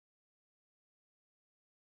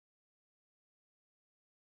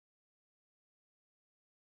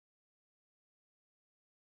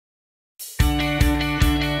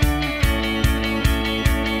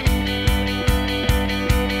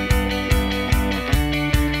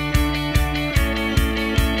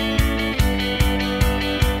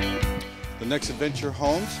next Adventure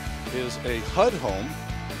Homes is a HUD home,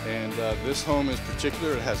 and this home is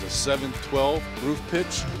particular. It has a 712 roof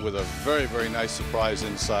pitch with a very, very nice surprise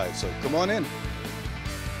inside. So come on in.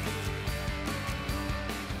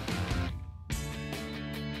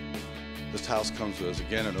 This house comes with,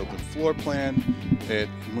 again, an open floor plan. It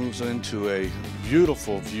moves into a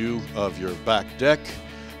beautiful view of your back deck.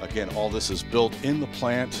 Again, all this is built in the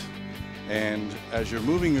plant. And as you're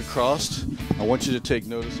moving across, I want you to take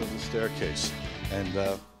notice of the staircase. And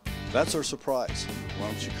that's our surprise. Why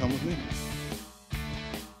don't you come with me?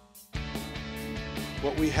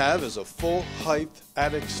 What we have is a full height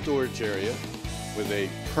attic storage area with a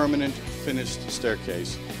permanent finished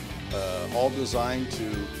staircase, all designed to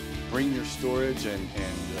bring your storage and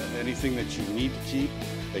anything that you need to keep.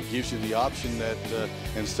 It gives you the option that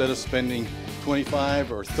instead of spending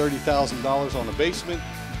 $25,000 or $30,000 on a basement,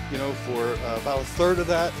 you know, for about a third of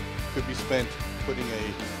that could be spent putting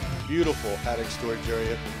a beautiful attic storage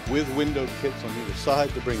area with window kits on either side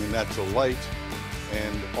to bring in natural light.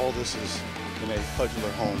 And all this is in a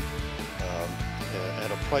modular home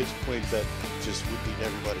at a price point that just would meet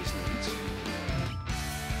everybody's needs.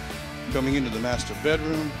 Coming into the master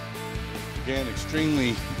bedroom, again,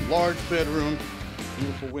 extremely large bedroom,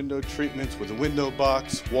 beautiful window treatments with a window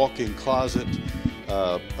box, walk-in closet,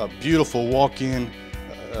 a beautiful walk-in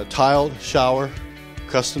tiled shower,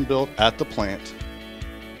 custom built at the plant.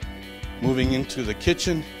 Moving into the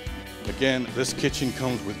kitchen, again, this kitchen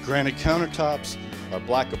comes with granite countertops, our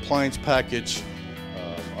black appliance package,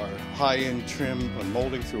 our high-end trim and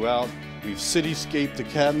molding throughout. We've cityscaped the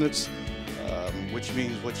cabinets, which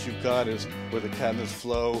means what you've got is where the cabinets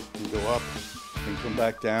flow and go up and come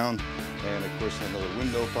back down. And of course, another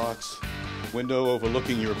window box, window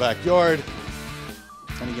overlooking your backyard.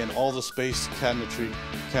 And again, all the space, cabinetry,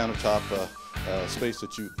 countertop space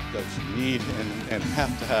that you need and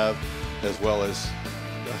have to have, as well as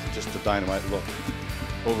just a dynamite look.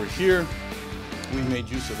 Over here, we made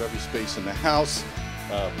use of every space in the house.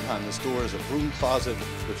 Behind this door is a broom closet,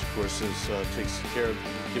 which of course takes care of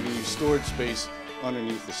giving you storage space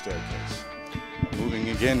underneath the staircase. Moving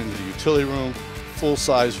again into the utility room,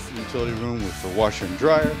 full-size utility room with the washer and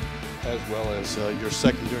dryer, as well as your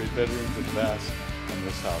secondary bedrooms and baths in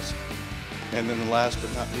this house. And then last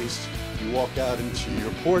but not least, you walk out into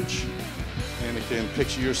your porch, and again,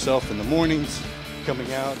 picture yourself in the mornings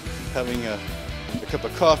coming out, having a cup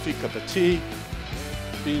of coffee, cup of tea,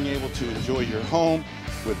 being able to enjoy your home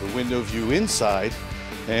with the window view inside,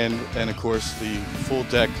 and of course the full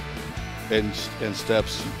deck and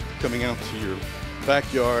steps coming out to your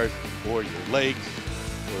backyard or your lake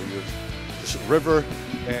or your river,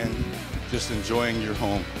 and just enjoying your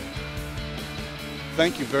home.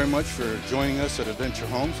 Thank you very much for joining us at Adventure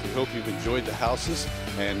Homes. We hope you've enjoyed the houses,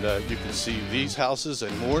 and you can see these houses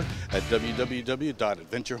and more at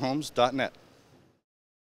www.adventurehomes.net.